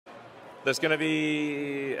There's going to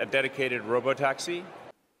be a dedicated Robotaxi.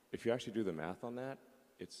 If you actually do the math on that,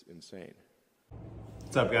 it's insane.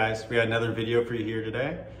 What's up, guys? We got another video for you here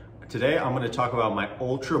today. Today I'm going to talk about my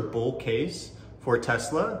ultra bull case for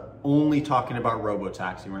Tesla, only talking about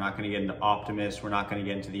Robotaxi. We're not going to get into Optimus. We're not going to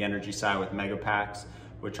get into the energy side with mega packs,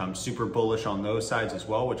 which I'm super bullish on those sides as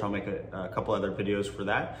well, which I'll make a couple other videos for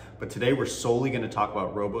that. But today we're solely going to talk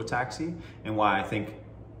about Robotaxi and why I think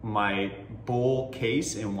my bull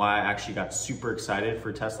case and why I actually got super excited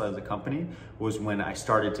for Tesla as a company was when I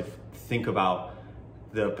started to think about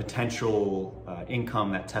the potential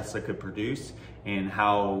income that Tesla could produce and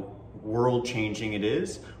how world-changing it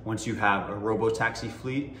is once you have a Robotaxi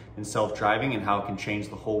fleet and self-driving, and how it can change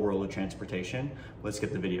the whole world of transportation. Let's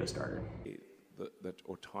get the video started. That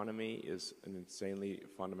autonomy is an insanely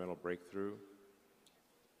fundamental breakthrough,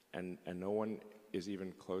 and no one is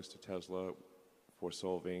even close to Tesla for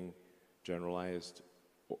solving generalized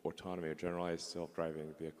autonomy or generalized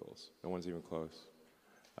self-driving vehicles. No one's even close.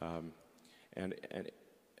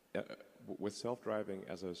 With self-driving,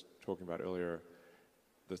 as I was talking about earlier,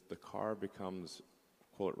 the car becomes,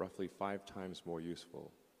 call it roughly 5 times more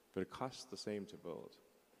useful, but it costs the same to build.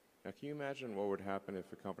 Now, can you imagine what would happen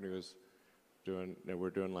if a company was doing,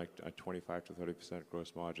 we're doing like 25 to 30%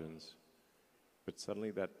 gross margins, but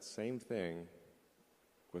suddenly that same thing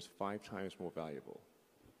was 5 times more valuable?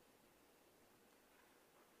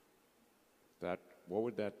 What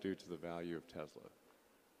would that do to the value of Tesla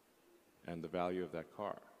and the value of that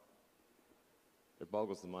car? It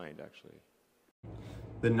boggles the mind, actually.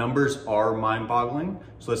 The numbers are mind-boggling.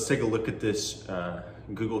 So let's take a look at this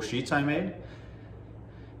Google Sheets I made.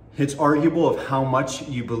 It's arguable of how much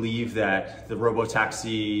you believe that the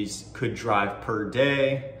Robotaxis could drive per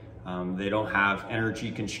day. They don't have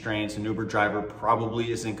energy constraints. An Uber driver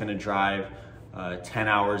probably isn't going to drive 10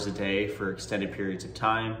 hours a day for extended periods of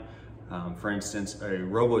time. For instance, a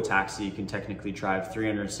Robotaxi can technically drive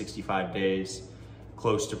 365 days,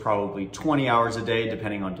 close to probably 20 hours a day,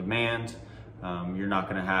 depending on demand. You're not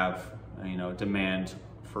going to have, demand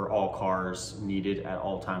for all cars needed at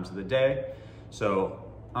all times of the day. So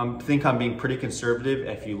I think I'm being pretty conservative.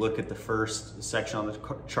 If you look at the first section on the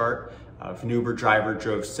chart, if an Uber driver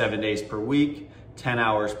drove 7 days per week, 10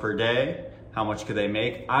 hours per day, how much could they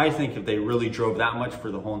make? I think if they really drove that much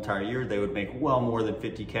for the whole entire year, they would make well more than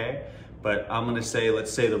 50K. But I'm gonna say,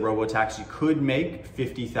 let's say the Robotaxi could make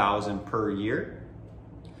 50,000 per year.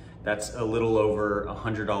 That's a little over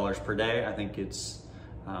 $100 per day. I think it's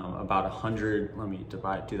about 100, let me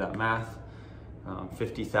do that math.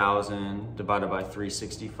 50,000 divided by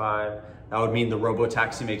 365. That would mean the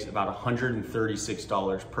Robotaxi makes about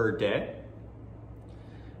 $136 per day.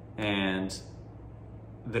 And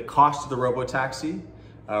the cost of the Robotaxi,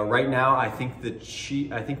 right now, I think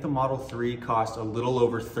the Model 3 costs a little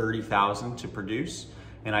over 30,000 to produce.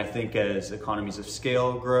 And I think as economies of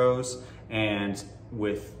scale grows and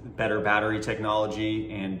with better battery technology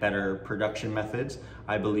and better production methods,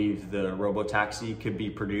 I believe the Robotaxi could be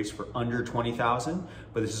produced for under 20,000,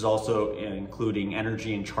 but this is also including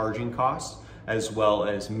energy and charging costs, as well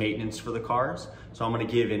as maintenance for the cars. So I'm gonna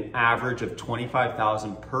give an average of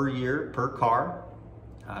 25,000 per year per car.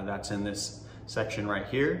 That's in this section right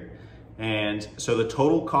here. And so the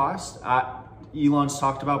total cost, Elon's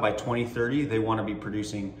talked about by 2030, they wanna be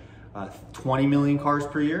producing 20 million cars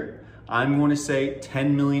per year. I'm going to say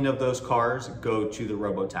 10 million of those cars go to the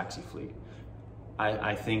Robotaxi fleet.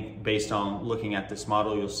 I think based on looking at this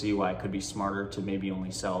model, you'll see why it could be smarter to maybe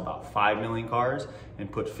only sell about 5 million cars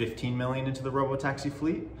and put 15 million into the Robotaxi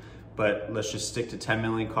fleet. But let's just stick to 10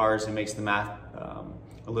 million cars. It makes the math a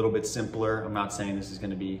little bit simpler. I'm not saying this is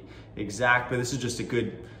going to be exact, but this is just a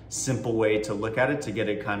good, simple way to look at it to get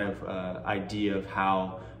a kind of idea of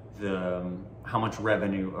how much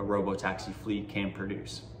revenue a Robotaxi fleet can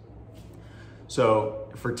produce. So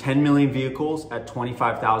for 10 million vehicles at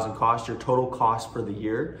 25,000 cost, your total cost for the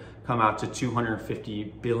year come out to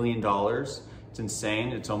 $250 billion. It's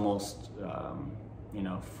insane. It's almost,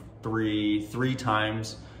 three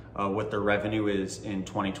times what their revenue is in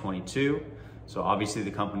 2022. So obviously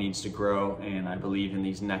the company needs to grow, and I believe in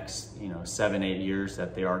these next 7-8 years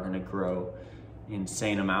that they are going to grow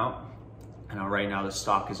insane amount. And right now the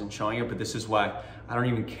stock isn't showing it, but this is why I don't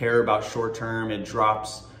even care about short term. It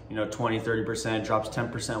drops 20, 30%, drops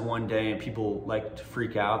 10% one day, and people like to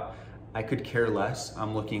freak out. I could care less.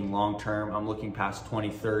 I'm looking long term. I'm looking past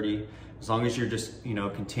 2030. As long as you're just,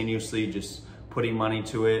 continuously just putting money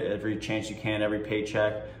to it every chance you can, every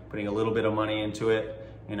paycheck, putting a little bit of money into it,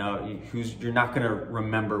 you're not gonna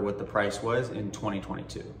remember what the price was in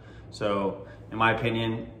 2022. So in my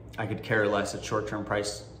opinion, I could care less at short-term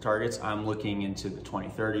price targets. I'm looking into the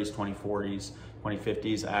 2030s, 2040s,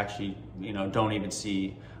 2050s. I actually, don't even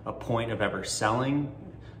see a point of ever selling.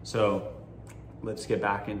 So let's get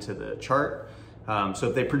back into the chart. So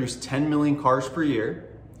if they produce 10 million cars per year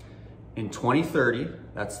in 2030,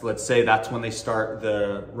 let's say that's when they start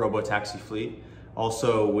the Robotaxi fleet.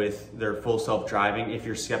 Also with their full self-driving, if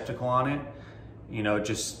you're skeptical on it,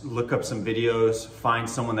 just look up some videos, find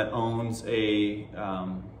someone that owns a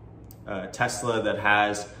Tesla that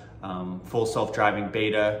has full self-driving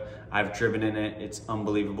beta. I've driven in it, it's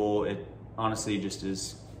unbelievable. It honestly just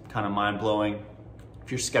is kind of mind-blowing.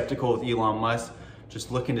 If you're skeptical with Elon Musk,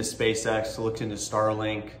 just look into SpaceX, look into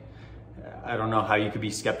Starlink. I don't know how you could be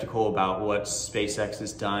skeptical about what SpaceX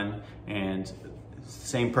has done, and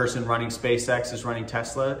same person running SpaceX is running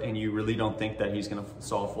Tesla, and you really don't think that he's gonna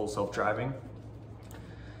solve full self-driving.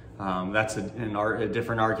 That's a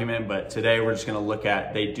different argument, but today we're just gonna look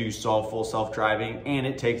at, they do solve full self-driving, and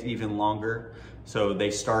it takes even longer. So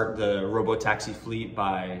they start the Robotaxi fleet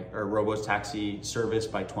or Robotaxi service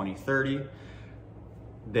by 2030.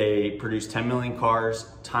 They produce 10 million cars,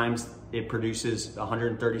 times it produces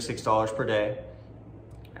 $136 per day.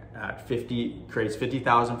 At 50, creates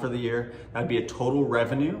 50,000 for the year. That'd be a total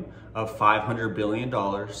revenue of $500 billion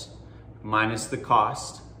minus the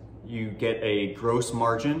cost. You get a gross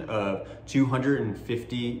margin of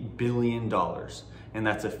 $250 billion, and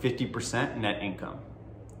that's a 50% net income.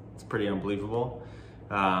 It's pretty unbelievable.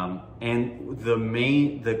 And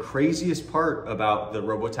the craziest part about the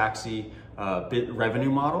Robotaxi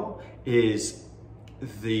revenue model is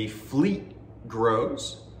the fleet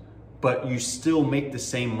grows, but you still make the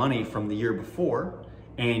same money from the year before,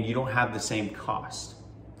 and you don't have the same cost.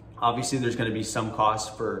 Obviously, there's going to be some costs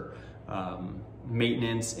for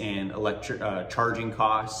maintenance and charging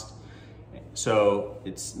costs. So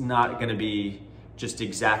it's not going to be just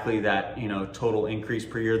exactly that, total increase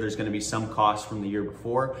per year. There's going to be some costs from the year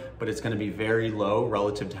before, but it's going to be very low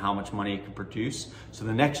relative to how much money it can produce. So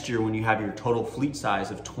the next year, when you have your total fleet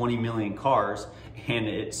size of 20 million cars, and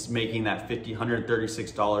it's making that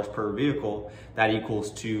 $136 per vehicle, that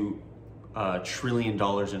equals to $1 trillion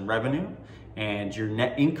in revenue, and your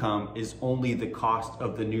net income is only the cost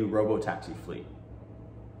of the new Robotaxi fleet.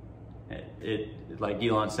 Like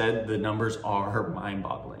Elon said, the numbers are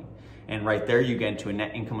mind-boggling. And right there, you get into a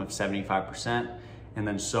net income of 75%, and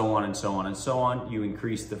then so on and so on and so on. You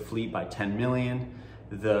increase the fleet by 10 million.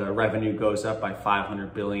 The revenue goes up by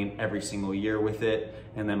 500 billion every single year with it,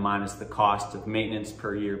 and then minus the cost of maintenance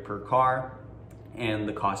per year per car and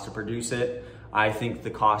the cost to produce it. I think the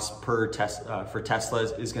cost for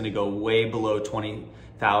Teslas is going to go way below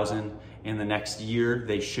 20,000 in the next year.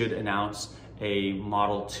 They should announce a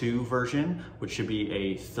Model 2 version, which should be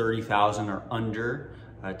a 30,000 or under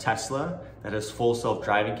Tesla that has full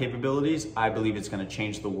self-driving capabilities. I believe it's going to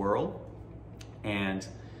change the world. And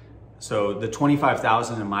so the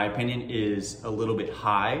 25,000, in my opinion, is a little bit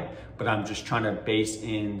high, but I'm just trying to base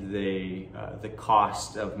in the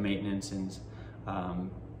cost of maintenance and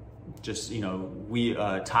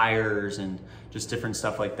tires and just different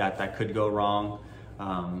stuff like that could go wrong.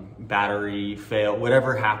 Battery fail,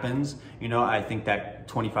 whatever happens, I think that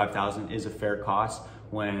 25,000 is a fair cost,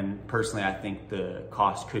 when personally I think the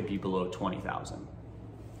cost could be below 20,000.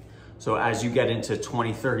 So as you get into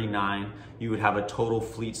 2039, you would have a total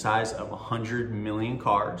fleet size of 100 million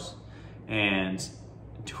cars and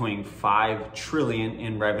doing 5 trillion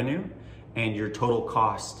in revenue, and your total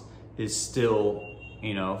cost is still,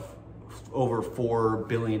 over $4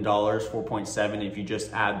 billion, 4.7 if you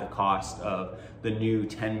just add the cost of the new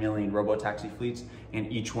 10 million Robotaxi fleets,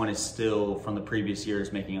 and each one is still, from the previous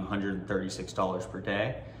years, making $136 per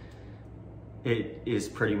day. It is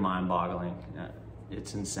pretty mind-boggling.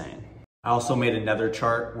 It's insane. I also made another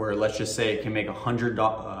chart where, let's just say it can make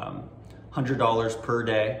 $100 per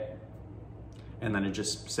day, and then it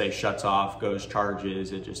just shuts off, goes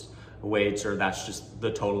charges, it just waits, or that's just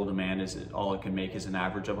the total demand, all it can make is an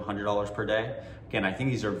average of $100 per day. Again, I think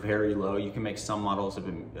these are very low. You can make some models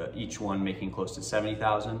of each one making close to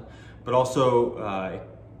 70,000, but also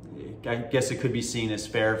I guess it could be seen as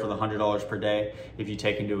fair for the $100 per day if you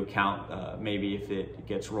take into account maybe if it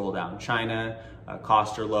gets rolled out in China,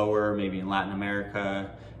 costs are lower, maybe in Latin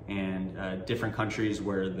America and different countries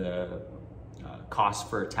where the cost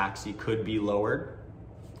for a taxi could be lowered.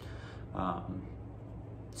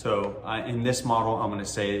 So in this model, I'm gonna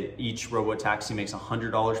say each Robotaxi makes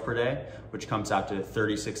 $100 per day, which comes out to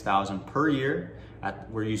 36,000 per year.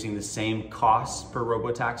 We're using the same costs per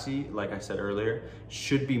Robotaxi, like I said earlier,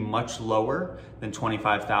 should be much lower than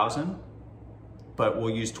 25,000, but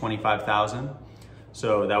we'll use 25,000.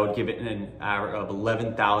 So that would give it an average of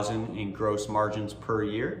 11,000 in gross margins per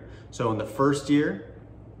year. So in the first year,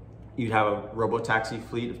 you'd have a Robotaxi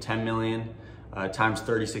fleet of 10 million times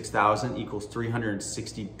 36,000 equals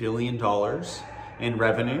 $360 billion in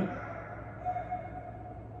revenue.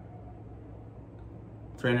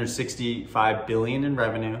 365 billion in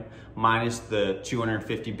revenue minus the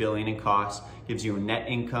 250 billion in costs gives you a net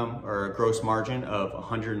income or a gross margin of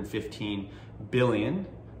 115 billion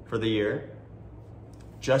for the year.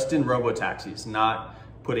 Just in Robotaxis, not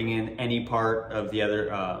putting in any part of the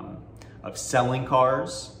other, of selling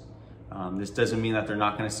cars. This doesn't mean that they're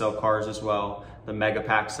not gonna sell cars as well. The mega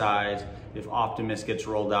pack size, if Optimus gets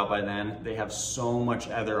rolled out by then, they have so much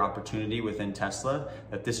other opportunity within Tesla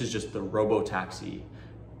that this is just the Robotaxi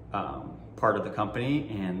part of the company.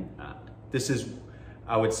 And this is,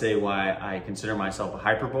 I would say, why I consider myself a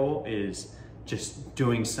hyperbole, is just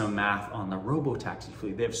doing some math on the Robotaxi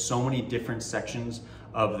fleet. They have so many different sections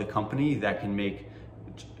of the company that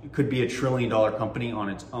could be $1 trillion company on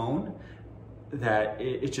its own, that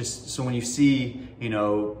it just, so when you see, you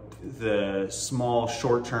know, the small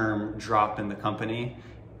short-term drop in the company,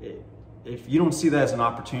 if you don't see that as an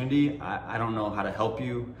opportunity, I don't know how to help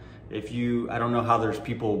you. I don't know how there's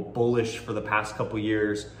people bullish for the past couple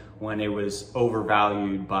years when it was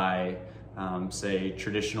overvalued by, say,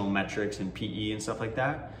 traditional metrics and PE and stuff like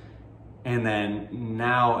that. And then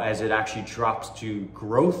now, as it actually drops to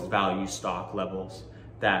growth value stock levels,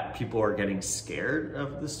 that people are getting scared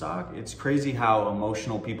of the stock. It's crazy how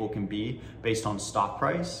emotional people can be based on stock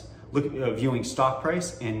price, viewing stock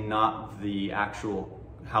price and not the actual,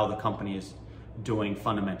 how the company is doing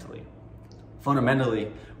fundamentally.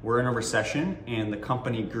 Fundamentally, we're in a recession and the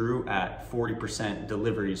company grew at 40%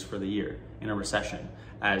 deliveries for the year in a recession.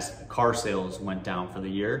 As car sales went down for the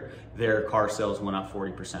year, their car sales went up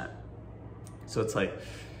 40%. So it's like,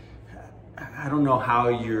 I don't know how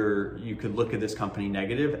you could look at this company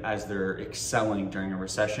negative as they're excelling during a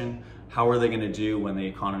recession. How are they gonna do when the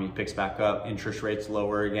economy picks back up, interest rates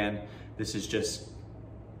lower again? This is just,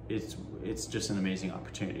 it's just an amazing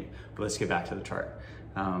opportunity. But let's get back to the chart.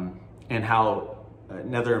 And how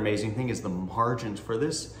another amazing thing is the margins for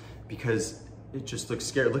this, because it just looks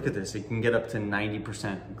scary. Look at this, it can get up to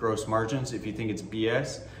 90% gross margins. If you think it's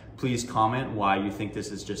BS, please comment why you think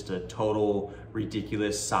this is just a total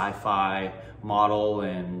ridiculous sci-fi model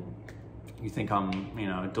and you think I'm, you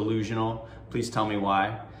know, delusional. Please tell me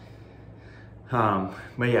why.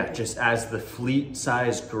 But yeah, just as the fleet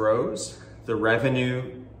size grows, the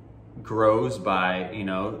revenue grows by, you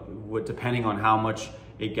know, depending on how much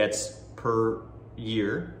it gets per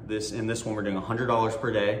year. In this one, we're doing $100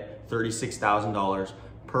 per day, $36,000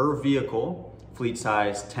 per vehicle, fleet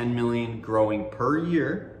size 10 million growing per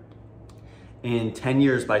year. In 10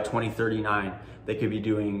 years, by 2039, they could be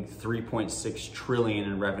doing 3.6 trillion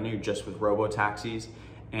in revenue just with Robotaxis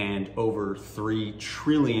and over 3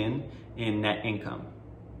 trillion in net income,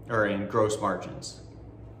 or in gross margins.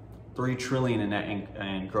 3 trillion in net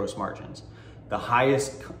and gross margins. The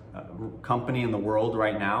highest company in the world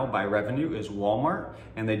right now by revenue is Walmart,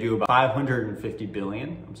 and they do about 550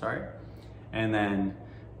 billion, And then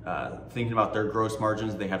thinking about their gross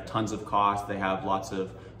margins, they have tons of costs. They have lots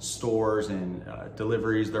of stores and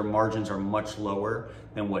deliveries. Their margins are much lower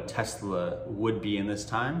than what Tesla would be in this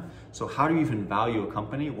time. So how do you even value a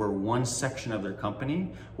company where one section of their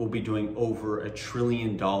company will be doing over $1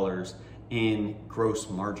 trillion in gross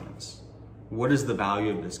margins? What is the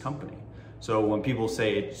value of this company? So when people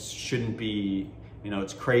say it shouldn't be, you know,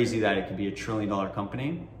 it's crazy that it could be $1 trillion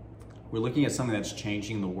company, we're looking at something that's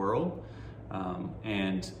changing the world.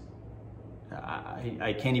 And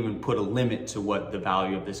I can't even put a limit to what the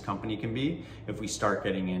value of this company can be if we start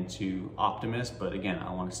getting into Optimus. But again,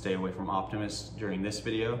 I want to stay away from Optimus during this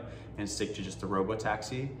video and stick to just the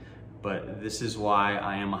Robotaxi. But this is why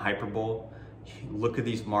I am a hyperbole. Look at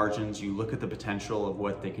these margins, you look at the potential of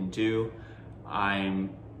what they can do.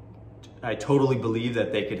 I totally believe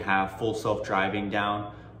that they could have full self-driving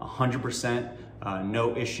down 100%,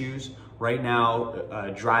 no issues. Right now,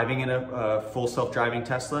 driving in a full self-driving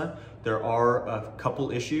Tesla, there are a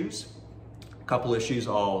couple issues. A couple issues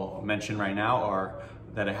I'll mention right now are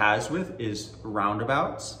that it has is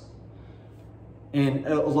roundabouts. And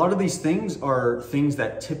a lot of these things are things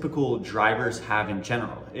that typical drivers have in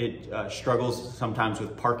general. It struggles sometimes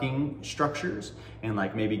with parking structures and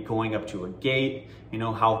like maybe going up to a gate, you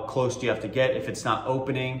know, how close do you have to get if it's not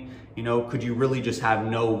opening? You know, could you really just have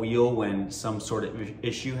no wheel when some sort of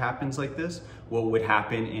issue happens like this? What would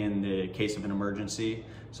happen in the case of an emergency?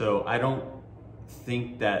 So I don't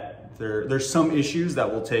think that there's some issues that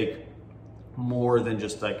will take more than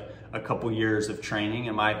just like a couple years of training,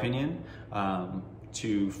 in my opinion.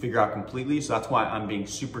 to figure out completely. So that's why I'm being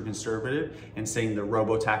super conservative and saying the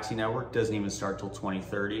Robotaxi network doesn't even start till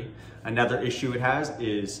 2030. Another issue it has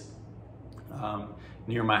is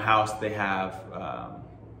near my house, they have,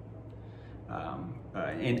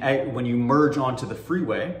 when you merge onto the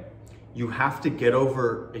freeway, you have to get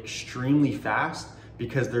over extremely fast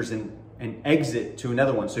because there's an exit to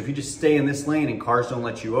another one. So if you just stay in this lane and cars don't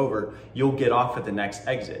let you over, you'll get off at the next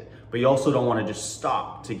exit. But you also don't want to just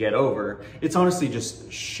stop to get over. It's honestly just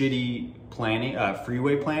shitty planning,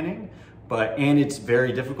 freeway planning, and it's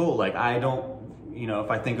very difficult. Like I don't, you know, if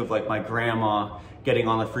I think of like my grandma getting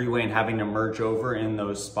on the freeway and having to merge over in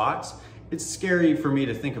those spots, it's scary for me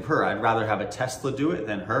to think of her. I'd rather have a Tesla do it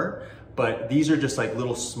than her. But these are just like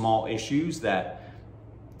little small issues that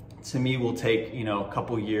to me will take, you know, a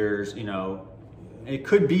couple years. You know, it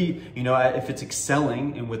could be, you know, if it's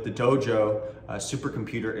excelling and with the Dojo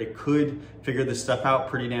supercomputer, it could figure this stuff out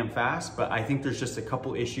pretty damn fast. But I think there's just a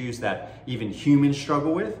couple issues that even humans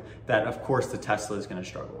struggle with that of course the Tesla is going to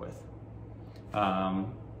struggle with.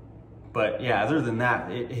 But yeah, other than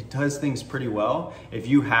that, it does things pretty well. If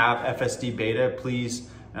you have FSD beta, please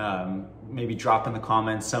maybe drop in the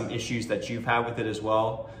comments some issues that you've had with it as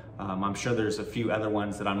well. I'm sure there's a few other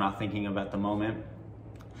ones that I'm not thinking of at the moment.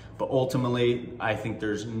 But ultimately, I think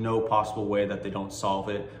there's no possible way that they don't solve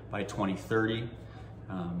it by 2030.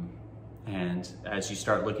 And as you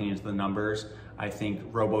start looking into the numbers, I think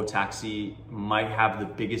Robotaxi might have the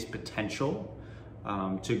biggest potential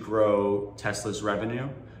to grow Tesla's revenue,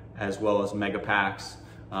 as well as Megapacks,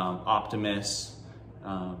 Optimus.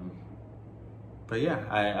 But yeah,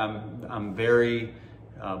 I'm very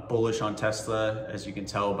bullish on Tesla, as you can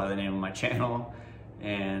tell by the name of my channel.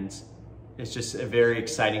 And it's just a very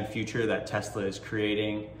exciting future that Tesla is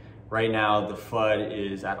creating. Right now, the FUD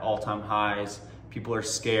is at all-time highs. People are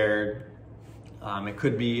scared. It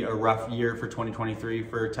could be a rough year for 2023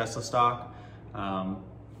 for Tesla stock.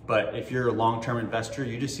 But if you're a long-term investor,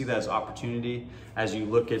 you just see that as opportunity. As you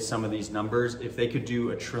look at some of these numbers, if they could do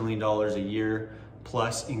 $1 trillion a year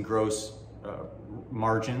plus in gross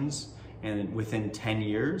margins and within 10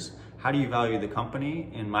 years, how do you value the company?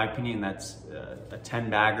 In my opinion, that's a 10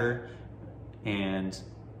 bagger. And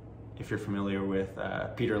if you're familiar with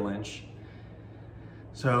Peter Lynch.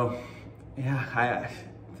 So yeah,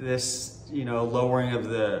 this, you know, lowering of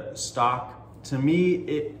the stock, to me,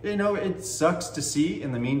 it sucks to see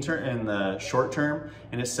in the short term,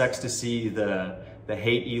 and it sucks to see the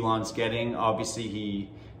hate Elon's getting. Obviously,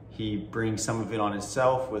 he brings some of it on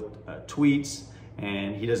himself with tweets,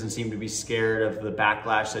 and he doesn't seem to be scared of the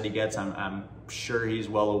backlash that he gets. I'm sure he's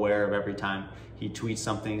well aware of every time he tweets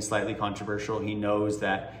something slightly controversial, he knows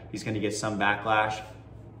that he's going to get some backlash.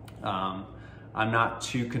 I'm not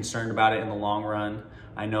too concerned about it in the long run.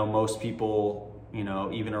 I know most people, you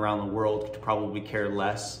know, even around the world, could probably care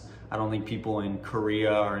less. I don't think people in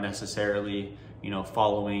Korea are necessarily, you know,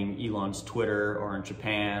 following Elon's Twitter, or in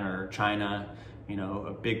Japan or China. You know,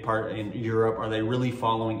 a big part in Europe, are they really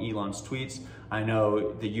following Elon's tweets? I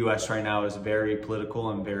know the US right now is very political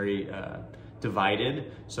and very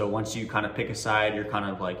divided. So once you kind of pick a side, you're kind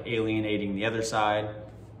of like alienating the other side.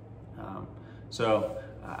 So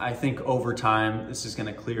I think over time, this is going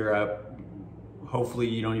to clear up. Hopefully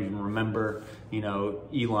you don't even remember, you know,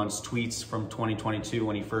 Elon's tweets from 2022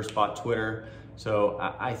 when he first bought Twitter. So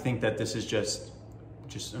I think that this is just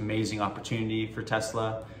amazing opportunity for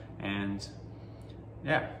Tesla. And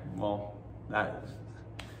yeah, well,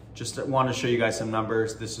 just want to show you guys some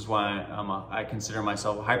numbers. This is why I consider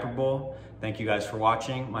myself a hyperbole. Thank you guys for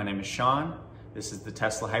watching. My name is Sean. This is the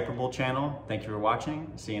Tesla Hyperbole channel. Thank you for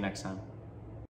watching. See you next time.